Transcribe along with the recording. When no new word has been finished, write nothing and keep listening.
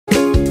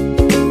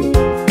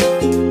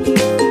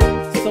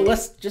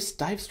let's just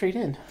dive straight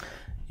in.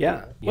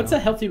 Yeah. What's a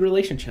healthy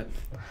relationship?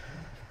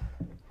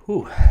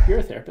 Ooh, You're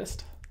a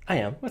therapist. I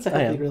am. What's a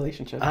healthy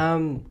relationship?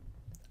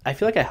 I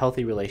feel like a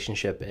healthy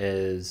relationship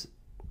is,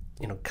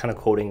 kind of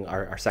quoting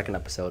our second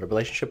episode, a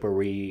relationship where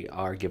we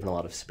are given a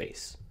lot of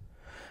space.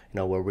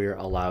 Where we're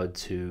allowed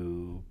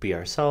to be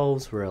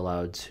ourselves, we're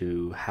allowed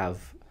to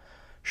have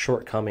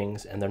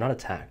shortcomings, and they're not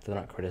attacked, they're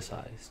not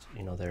criticized.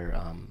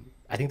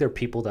 I think they're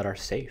people that are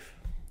safe.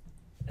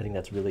 I think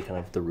that's really kind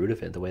of the root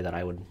of it, the way that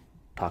I would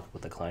talk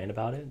with the client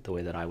about it, the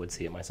way that I would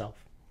see it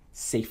myself.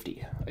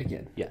 Safety,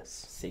 again.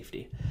 Yes.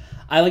 Safety.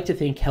 I like to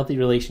think healthy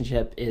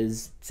relationship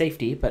is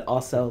safety, but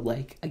also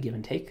like a give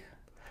and take.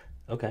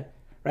 Okay.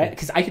 Right?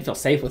 Because I can feel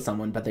safe with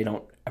someone, but they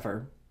don't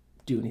ever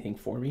do anything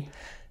for me.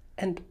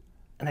 And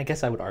I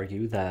guess I would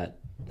argue that,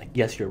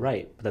 yes, you're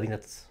right, but I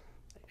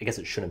guess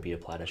it shouldn't be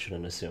applied. I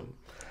shouldn't assume.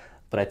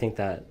 But I think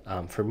that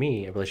for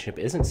me, a relationship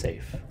isn't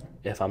safe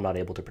if I'm not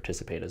able to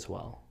participate as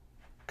well.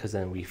 Because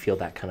then we feel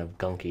that kind of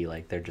gunky,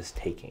 like they're just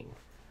taking.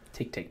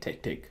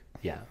 Take.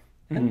 Yeah.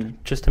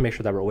 And just to make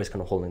sure that we're always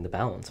kind of holding the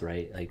balance,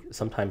 right? Like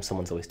sometimes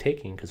someone's always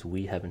taking because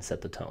we haven't set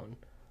the tone,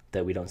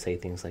 that we don't say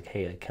things like,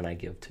 hey, can I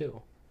give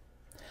too?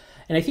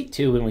 And I think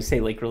too, when we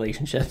say like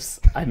relationships,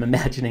 I'm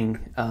imagining,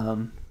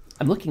 I'm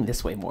looking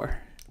this way more.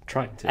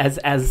 Trying to.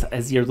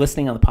 As you're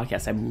listening on the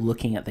podcast, I'm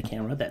looking at the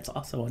camera that's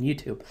also on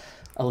YouTube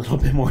a little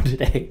bit more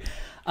today.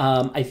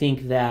 I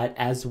think that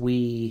as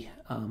we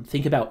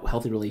think about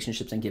healthy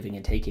relationships and giving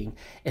and taking,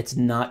 it's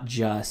not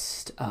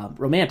just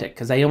romantic,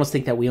 because I almost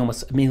think that we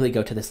almost immediately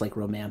go to this like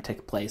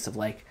romantic place of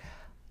like,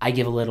 I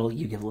give a little,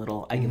 you give a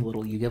little, I give a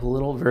little, you give a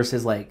little,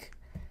 versus like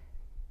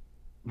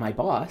my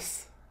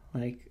boss,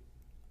 like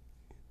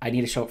I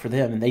need to show up for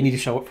them and they need to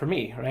show up for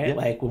me, right? Yeah.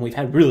 Like when we've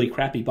had really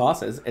crappy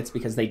bosses, it's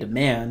because they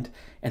demand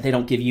and they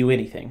don't give you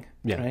anything,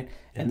 right?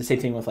 Yeah. And the same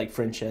thing with like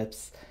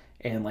friendships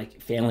and like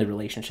family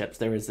relationships.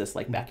 There is this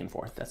like back and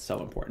forth that's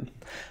so important.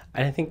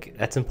 I think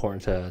that's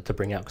important to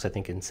bring out, because I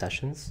think in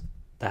sessions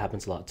that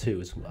happens a lot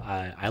too. Is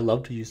I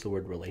love to use the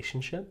word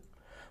relationship,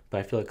 but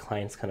I feel like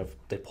clients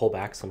they pull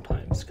back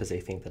sometimes because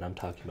they think that I'm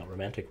talking about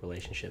romantic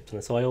relationships.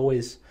 And so I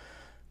always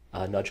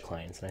nudge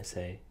clients and I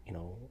say,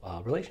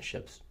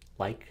 relationships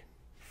like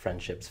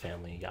friendships,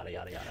 family, yada,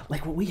 yada, yada.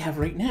 Like what we have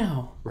right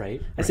now.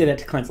 Right. I say that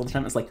to clients all the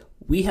time. It's like,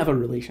 we have a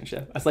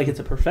relationship. It's like, it's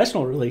a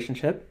professional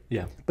relationship.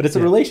 Yeah. But it's a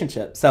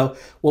relationship. So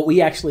what we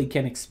actually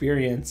can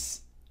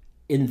experience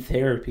in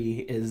therapy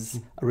is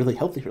a really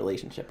healthy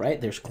relationship,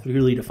 right? There's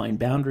clearly defined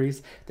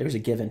boundaries. There's a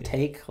give and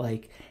take.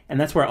 And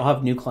that's where I'll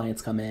have new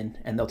clients come in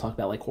and they'll talk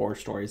about like horror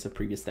stories of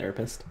previous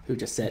therapists who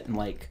just sit and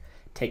like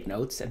take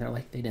notes. And they're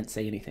like, they didn't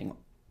say anything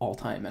all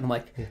time. And I'm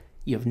like,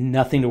 you have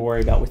nothing to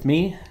worry about with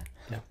me.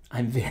 Yeah.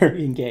 I'm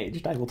very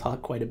engaged. I will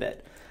talk quite a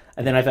bit.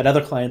 And then I've had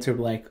other clients who are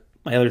like,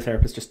 my other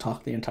therapist just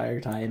talked the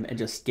entire time and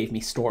just gave me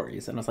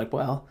stories. And I was like,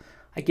 well,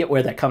 I get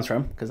where that comes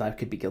from because I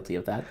could be guilty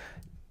of that.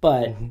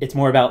 But it's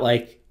more about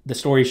like the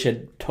story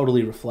should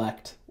totally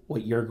reflect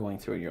what you're going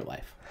through in your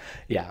life.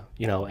 Yeah.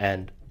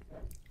 And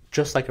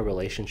just like a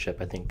relationship,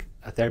 I think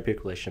a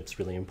therapeutic relationship is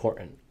really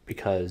important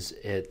because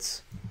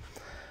it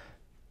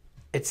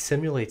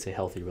simulates a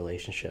healthy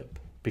relationship,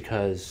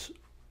 because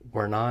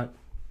we're not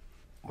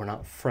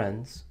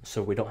friends,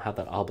 so we don't have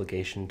that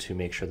obligation to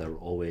make sure that we're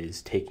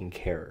always taking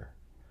care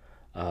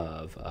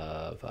of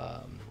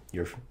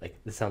your, like,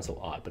 this sounds so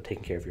odd, but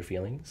taking care of your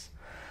feelings,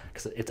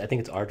 because I think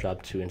it's our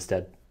job to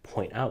instead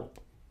point out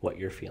what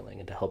you're feeling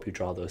and to help you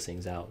draw those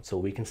things out so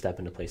we can step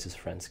into places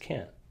friends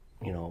can't.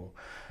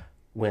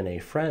 When a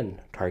friend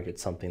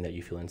targets something that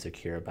you feel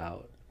insecure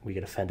about, we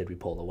get offended, we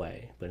pull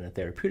away. But in a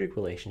therapeutic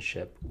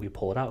relationship, we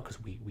pull it out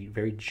because we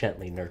very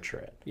gently nurture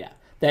it. Yeah,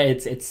 that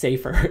it's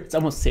safer. It's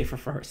almost safer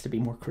for us to be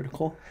more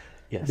critical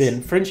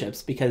than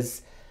friendships,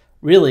 because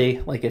really,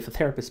 like, if a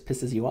therapist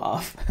pisses you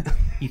off,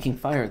 you can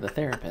fire the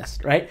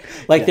therapist, right?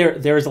 Like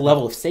there is a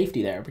level of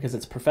safety there because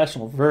it's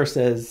professional,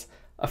 versus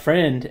a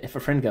friend. If a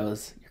friend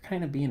goes, you're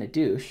kind of being a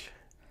douche.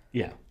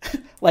 Yeah.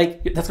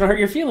 Like, that's going to hurt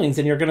your feelings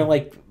and you're going to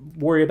like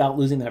worry about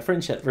losing that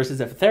friendship, versus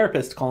if a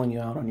therapist calling you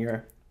out on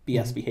your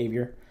BS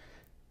behavior,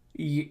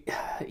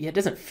 it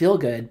doesn't feel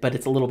good, but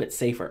it's a little bit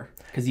safer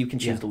because you can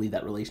choose to leave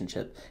that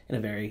relationship in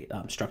a very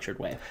structured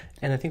way.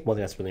 And I think one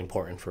thing that's really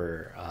important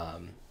for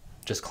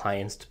just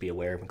clients to be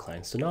aware of and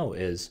clients to know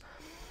is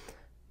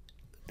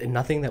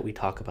nothing that we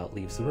talk about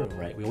leaves the room,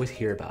 right? We always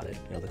hear about it,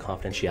 the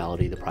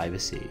confidentiality, the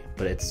privacy,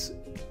 but I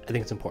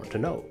think it's important to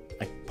know,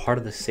 like, part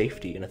of the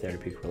safety in a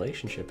therapeutic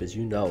relationship is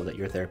that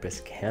your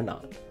therapist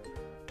cannot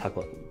talk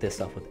about this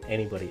stuff with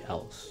anybody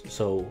else.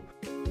 So